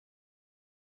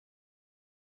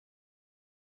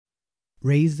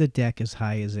Raise the deck as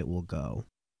high as it will go.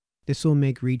 This will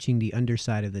make reaching the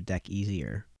underside of the deck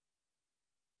easier.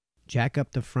 Jack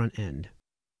up the front end.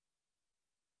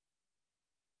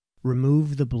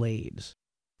 Remove the blades.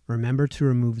 Remember to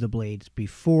remove the blades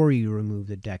before you remove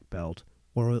the deck belt,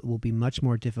 or it will be much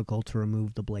more difficult to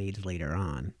remove the blades later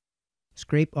on.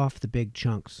 Scrape off the big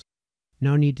chunks.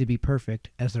 No need to be perfect,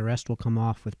 as the rest will come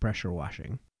off with pressure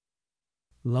washing.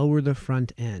 Lower the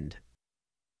front end.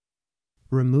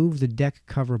 Remove the deck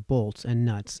cover bolts and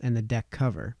nuts and the deck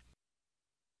cover.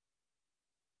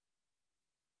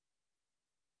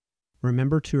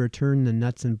 Remember to return the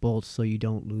nuts and bolts so you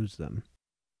don't lose them.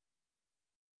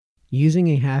 Using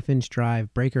a 1/2-inch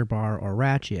drive, breaker bar, or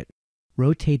ratchet,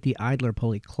 rotate the idler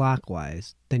pulley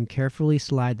clockwise, then carefully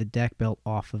slide the deck belt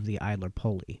off of the idler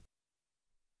pulley.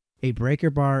 A breaker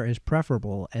bar is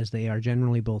preferable as they are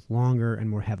generally both longer and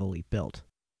more heavily built.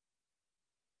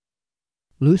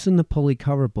 Loosen the pulley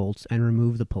cover bolts and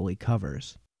remove the pulley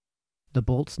covers. The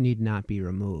bolts need not be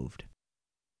removed.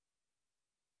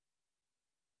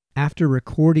 After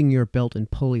recording your belt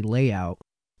and pulley layout,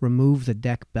 remove the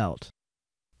deck belt.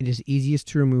 It is easiest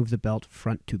to remove the belt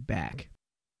front to back.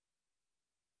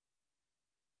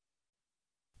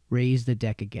 Raise the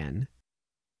deck again.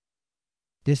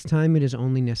 This time it is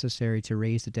only necessary to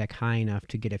raise the deck high enough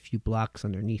to get a few blocks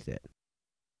underneath it.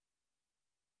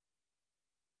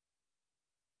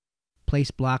 Place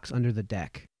blocks under the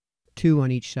deck. 2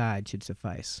 on each side should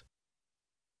suffice.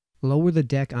 Lower the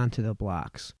deck onto the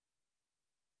blocks.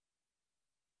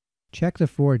 Check the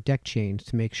 4 deck chains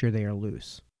to make sure they are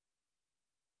loose.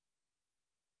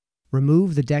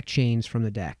 Remove the deck chains from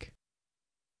the deck.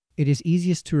 It is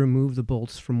easiest to remove the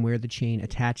bolts from where the chain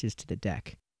attaches to the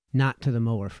deck, not to the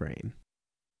mower frame.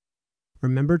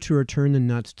 Remember to return the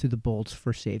nuts to the bolts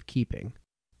for safekeeping.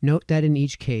 Note that in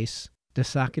each case, the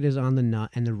socket is on the nut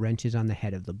and the wrench is on the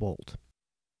head of the bolt.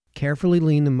 Carefully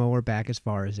lean the mower back as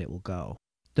far as it will go.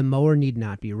 The mower need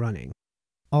not be running.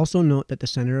 Also note that the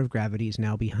center of gravity is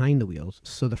now behind the wheels,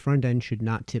 so the front end should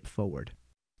not tip forward.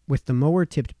 With the mower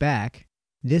tipped back,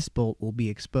 this bolt will be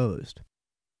exposed.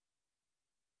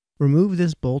 Remove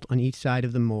this bolt on each side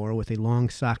of the mower with a long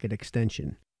socket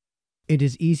extension. It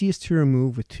is easiest to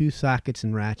remove with 2 sockets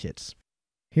and ratchets.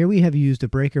 Here we have used a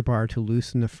breaker bar to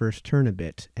loosen the first turn a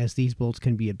bit, as these bolts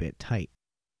can be a bit tight.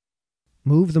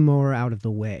 Move the mower out of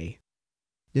the way.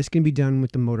 This can be done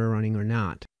with the motor running or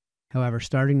not. However,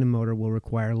 starting the motor will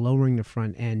require lowering the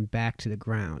front end back to the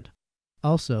ground.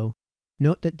 Also,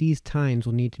 note that these tines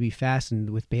will need to be fastened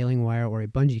with baling wire or a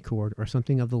bungee cord or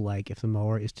something of the like if the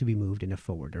mower is to be moved in a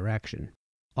forward direction.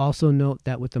 Also note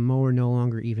that with the mower no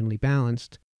longer evenly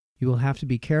balanced, you will have to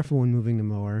be careful when moving the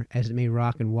mower, as it may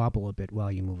rock and wobble a bit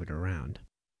while you move it around.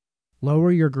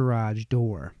 Lower your garage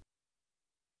door.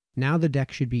 Now the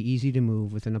deck should be easy to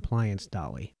move with an appliance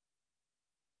dolly.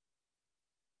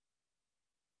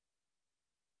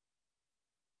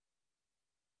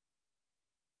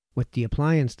 With the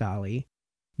appliance dolly,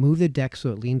 move the deck so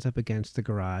it leans up against the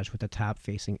garage with the top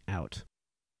facing out.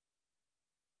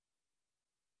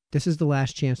 This is the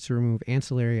last chance to remove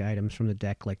ancillary items from the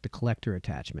deck like the collector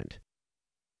attachment.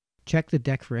 Check the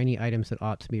deck for any items that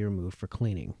ought to be removed for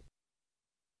cleaning.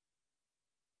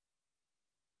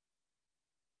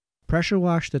 Pressure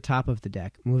wash the top of the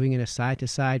deck, moving in a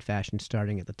side-to-side fashion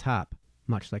starting at the top,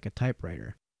 much like a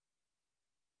typewriter.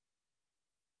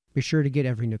 Be sure to get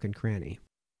every nook and cranny.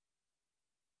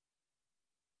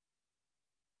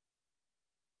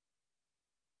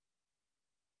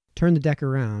 Turn the deck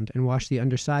around and wash the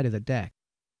underside of the deck,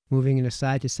 moving in a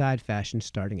side-to-side fashion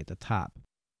starting at the top.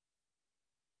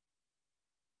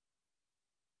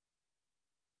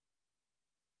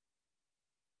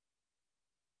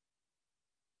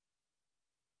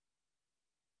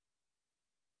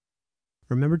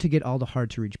 Remember to get all the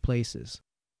hard-to-reach places.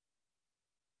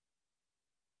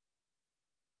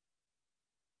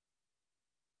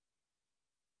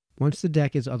 Once the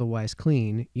deck is otherwise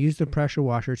clean, use the pressure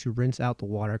washer to rinse out the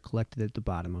water collected at the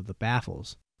bottom of the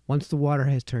baffles. Once the water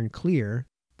has turned clear,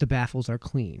 the baffles are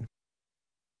clean.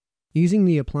 Using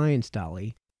the appliance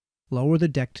dolly, lower the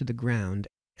deck to the ground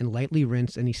and lightly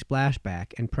rinse any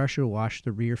splashback and pressure wash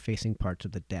the rear-facing parts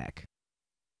of the deck.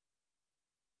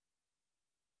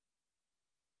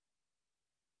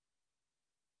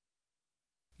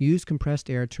 Use compressed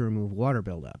air to remove water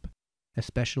buildup,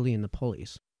 especially in the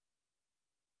pulleys.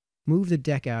 Move the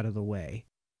deck out of the way,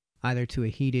 either to a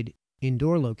heated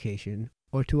indoor location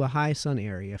or to a high sun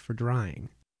area for drying.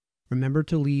 Remember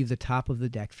to leave the top of the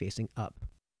deck facing up.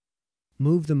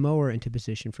 Move the mower into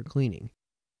position for cleaning.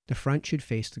 The front should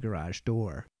face the garage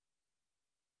door.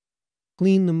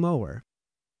 Clean the mower.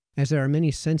 As there are many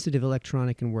sensitive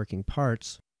electronic and working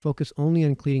parts, focus only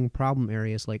on cleaning problem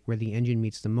areas like where the engine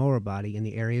meets the mower body and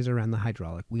the areas around the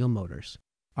hydraulic wheel motors.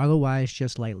 Otherwise,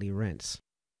 just lightly rinse.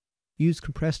 Use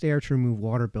compressed air to remove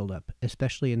water buildup,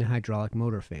 especially in the hydraulic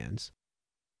motor fans.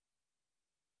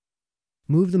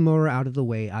 Move the mower out of the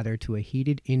way either to a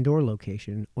heated indoor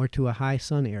location or to a high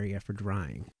sun area for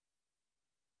drying.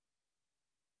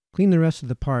 Clean the rest of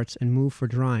the parts and move for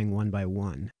drying one by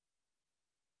one.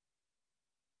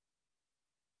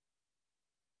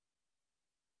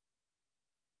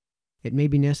 It may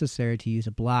be necessary to use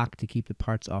a block to keep the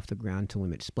parts off the ground to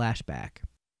limit splashback.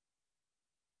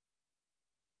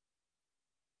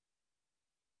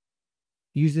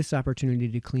 Use this opportunity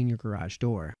to clean your garage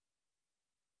door.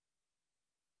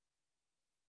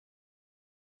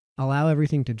 Allow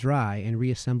everything to dry and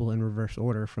reassemble in reverse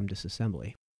order from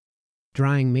disassembly.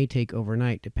 Drying may take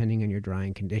overnight depending on your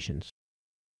drying conditions.